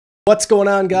What's going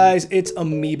on, guys? It's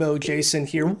Amiibo Jason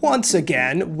here once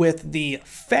again with the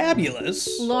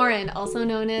fabulous Lauren, also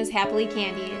known as Happily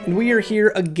Candied. And we are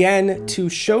here again to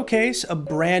showcase a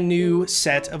brand new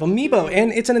set of Amiibo,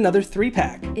 and it's in another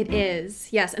 3-pack. It is,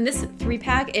 yes, and this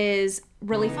 3-pack is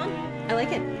really fun. I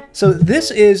like it. So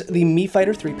this is the Mii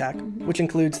Fighter 3-pack, which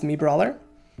includes the Mii Brawler,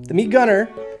 the Mii Gunner,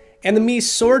 and the Mii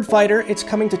Sword Fighter. It's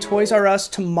coming to Toys R Us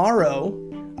tomorrow.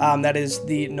 That is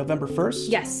the November 1st.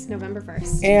 Yes, November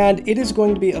 1st. And it is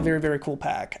going to be a very, very cool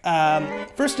pack.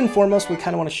 First and foremost, we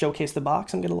kind of want to showcase the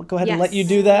box. I'm going to go ahead and let you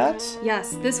do that.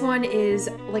 Yes, this one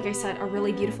is, like I said, a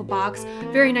really beautiful box.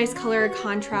 Very nice color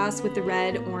contrast with the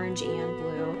red, orange, and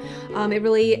blue. It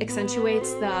really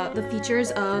accentuates the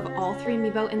features of all three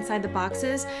Amiibo inside the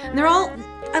boxes. And they're all,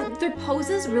 their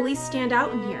poses really stand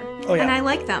out in here. Oh, yeah. And I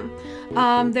like them.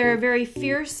 They're very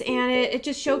fierce, and it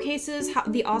just showcases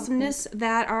the awesomeness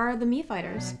that are the Mii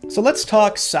Fighters. So let's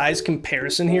talk size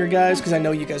comparison here, guys, because I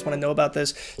know you guys want to know about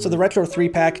this. So the Retro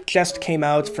 3-pack just came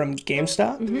out from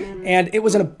GameStop, and it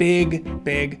was in a big,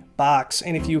 big box.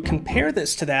 And if you compare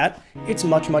this to that, it's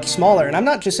much, much smaller. And I'm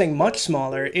not just saying much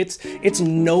smaller, it's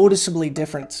noticeably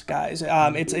different, guys.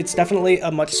 It's definitely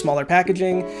a much smaller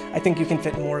packaging. I think you can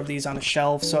fit more of these on a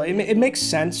shelf, so it makes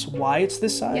sense why it's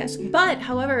this size. Yes, but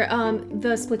however, the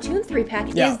Splatoon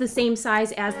 3-pack is the same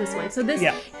size as this one. So this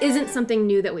isn't something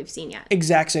new that we've seen yet.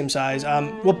 Exact same size.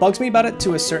 What bugs me about it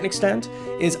to a certain extent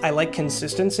is I like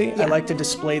consistency. I like to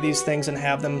display these things and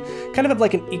have them kind of have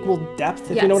like an equal depth,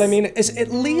 if you know what I mean. Is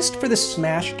at least for the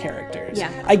Smash characters.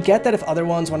 I get that if other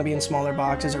ones want to be in smaller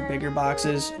boxes or bigger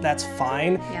boxes, that's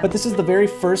fine. But this is the very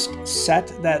first set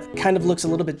that kind of looks a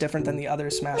little bit different than the other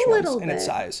Smash ones in its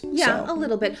size. Yeah, a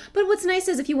little bit. But what's nice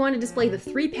is if you want to display the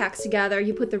 3-packs together,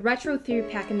 you put the Retro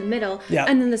 3-pack in the middle,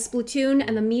 and then the Splatoon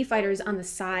and the Mii Fighters on the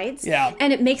sides,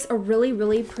 and it makes a really,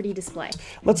 really pretty display.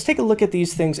 Let's take a look at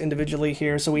these things individually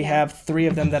here. So we have 3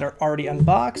 of them that are already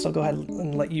unboxed. I'll go ahead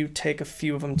and let you take a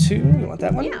few of them too. You want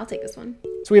that one? Yeah, I'll take this one.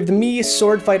 So we have the Mii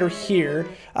Sword Fighter here.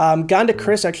 Ganda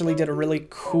Chris actually did a really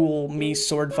cool Mii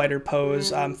Sword Fighter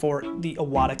pose for the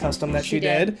Iwata custom that she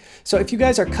did. So if you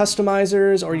guys are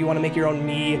customizers or you want to make your own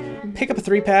Mii, pick up a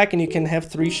 3-pack and you can have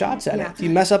 3 shots at it. If you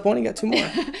mess up one, you got 2 more.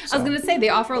 I was going to say, they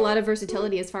offer a lot of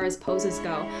versatility as far as poses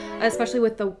go, especially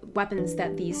with the weapons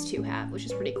that these two have, which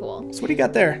is pretty cool. So what do you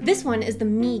got there? This one is the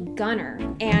Mii Gunner,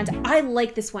 and I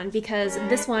like this one because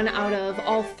this one out of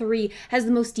all 3 has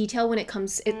the most detail when it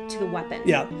comes to the weapon.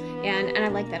 Yeah. And I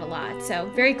like that a lot. So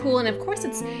very cool, and of course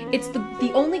it's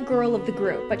the only girl of the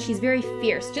group, but she's very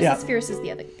fierce, just as fierce as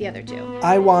the other 2.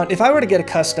 If I were to get a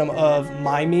custom of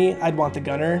my Mii, I'd want the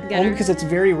Gunner. Only because it's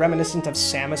very reminiscent of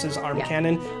Samus's arm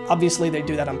cannon. Obviously they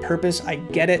do that on purpose. I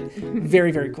get it.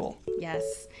 Very, very cool.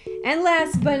 Yes. And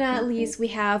last but not least, we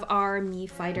have our Mii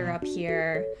Fighter up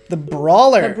here. The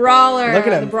Brawler. The Brawler. Look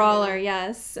at him. The Brawler,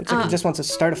 yes. Looks like he just wants to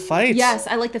start a fight. Yes,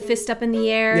 I like the fist up in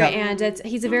the air, and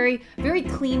he's a very, very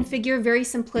clean figure, very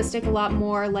simplistic, a lot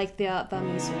more like the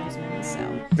Mii Swordsman,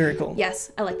 so. Very cool.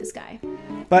 Yes, I like this guy.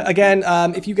 But again,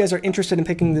 if you guys are interested in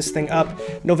picking this thing up,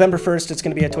 November 1st, it's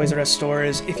going to be at Toys R Us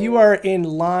stores. If you are in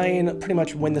line pretty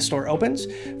much when the store opens,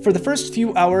 for the first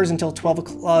few hours until 12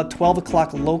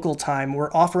 o'clock local time,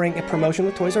 we're offering a promotion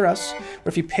with Toys R Us, where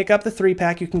if you pick up the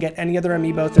 3-pack, you can get any other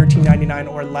Amiibo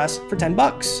 $13.99 or less for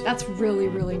 $10. That's really,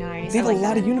 really nice. They have a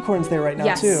lot of unicorns there right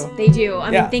now, too. Yes, they do. I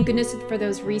mean, thank goodness for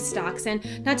those restocks.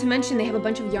 And not to mention, they have a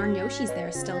bunch of Yarn Yoshis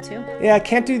there still, too. Yeah, I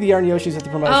can't do the Yarn Yoshis at the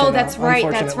promotion. Oh, that's right.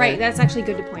 That's right. That's actually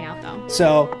good to point out, though.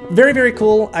 So, very, very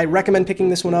cool. I recommend picking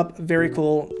this one up. Very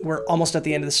cool. We're almost at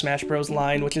the end of the Smash Bros.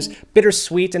 Line, which is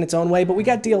bittersweet in its own way, but we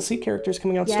got DLC characters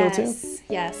coming out still, too.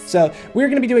 Yes. So, we're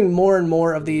going to be doing more and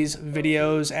more of these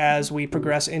videos as we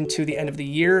progress into the end of the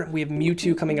year. We have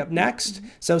Mewtwo coming up next,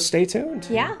 so stay tuned.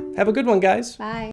 Yeah. Have a good one, guys. Bye.